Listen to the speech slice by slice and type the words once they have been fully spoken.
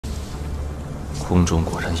空中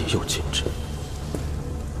果然也有禁制，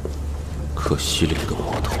可惜了一个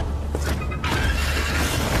魔头。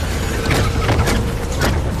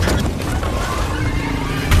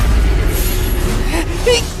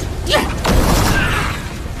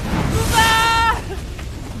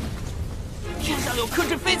天上有克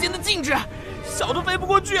制飞行的禁制，小的飞不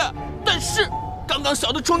过去。但是刚刚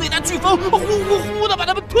小的冲那大飓风，呼呼呼的把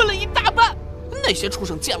他们吞了一大半。那些畜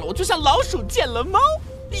生见了我就像老鼠见了猫，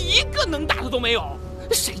一个能打的都没有。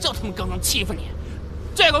谁叫他们刚刚欺负你？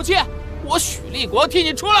这口气我许立国替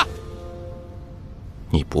你出了。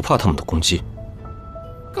你不怕他们的攻击？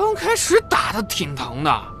刚开始打的挺疼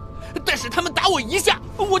的，但是他们打我一下，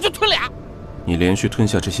我就吞俩。你连续吞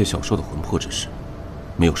下这些小兽的魂魄之时，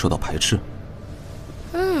没有受到排斥？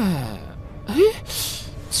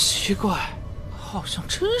奇怪，好像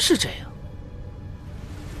真是这样。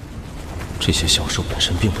这些小兽本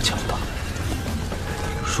身并不强大，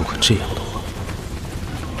如果这样的话，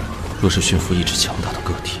若是驯服一只强大的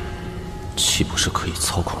个体，岂不是可以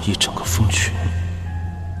操控一整个蜂群？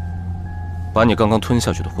把你刚刚吞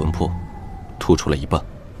下去的魂魄吐出来一半。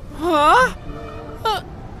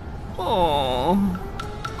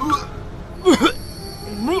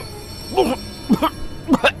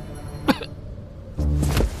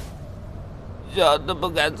小的不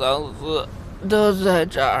敢藏私，都在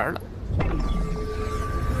这儿了。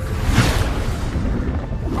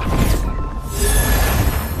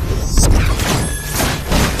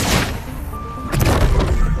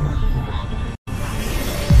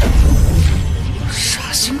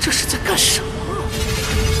傻星这是在干什么？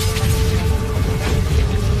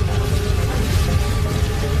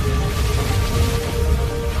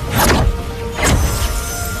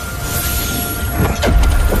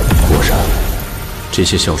这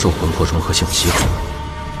些小兽魂魄融合性极好，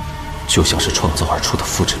就像是创造而出的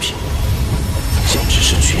复制品，简直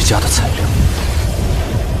是绝佳的材料。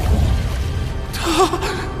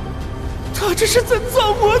他这是在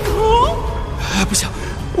造魔头！不行，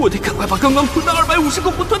我得赶快把刚刚吞的250个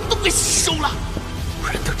魂团都给吸收了，不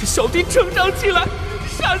然等着小弟成长起来，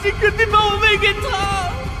傻星肯定把我喂给他。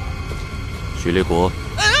许立国，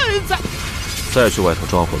再去外头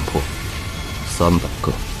抓魂魄，300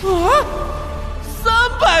个。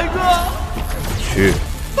300个！去！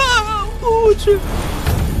我去！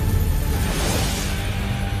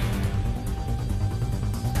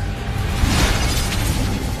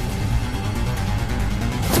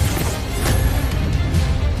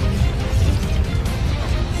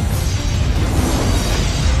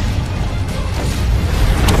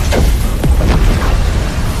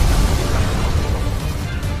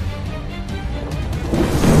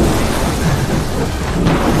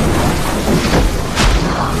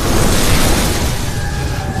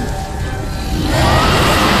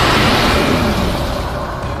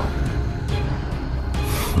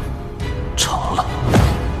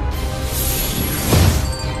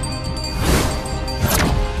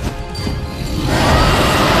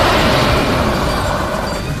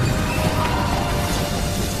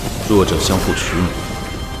弱者相互取暖，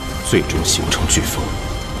最终形成飓风。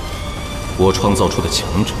我创造出的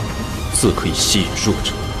强者，自可以吸引弱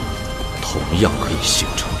者，同样可以形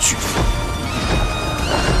成飓风。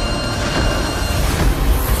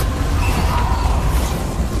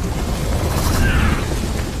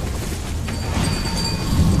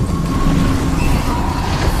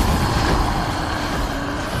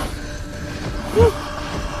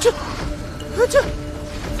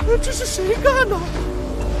这是谁干的？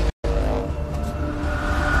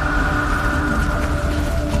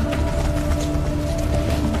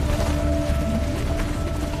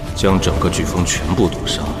将整个飓风全部堵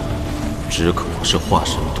上，只可能是化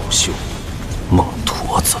神毒秀孟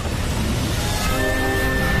驼子。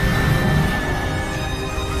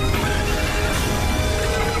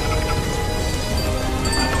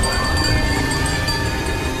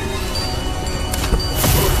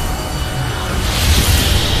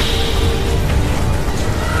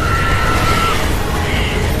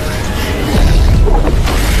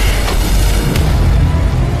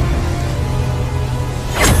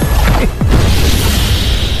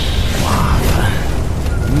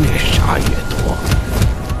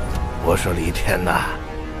我说李天呐，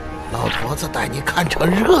老头子带你看场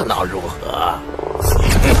热闹如何？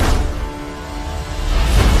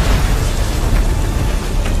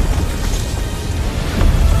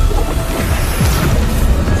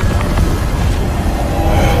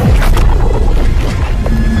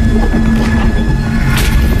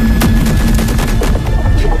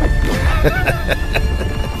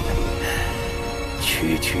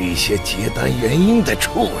区一些结丹元婴的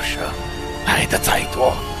畜生，来的再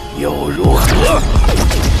多又如何？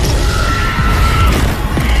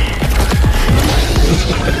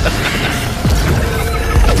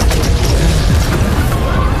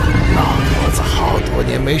老头子好多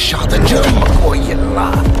年没杀得这么过瘾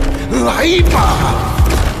了，来吧！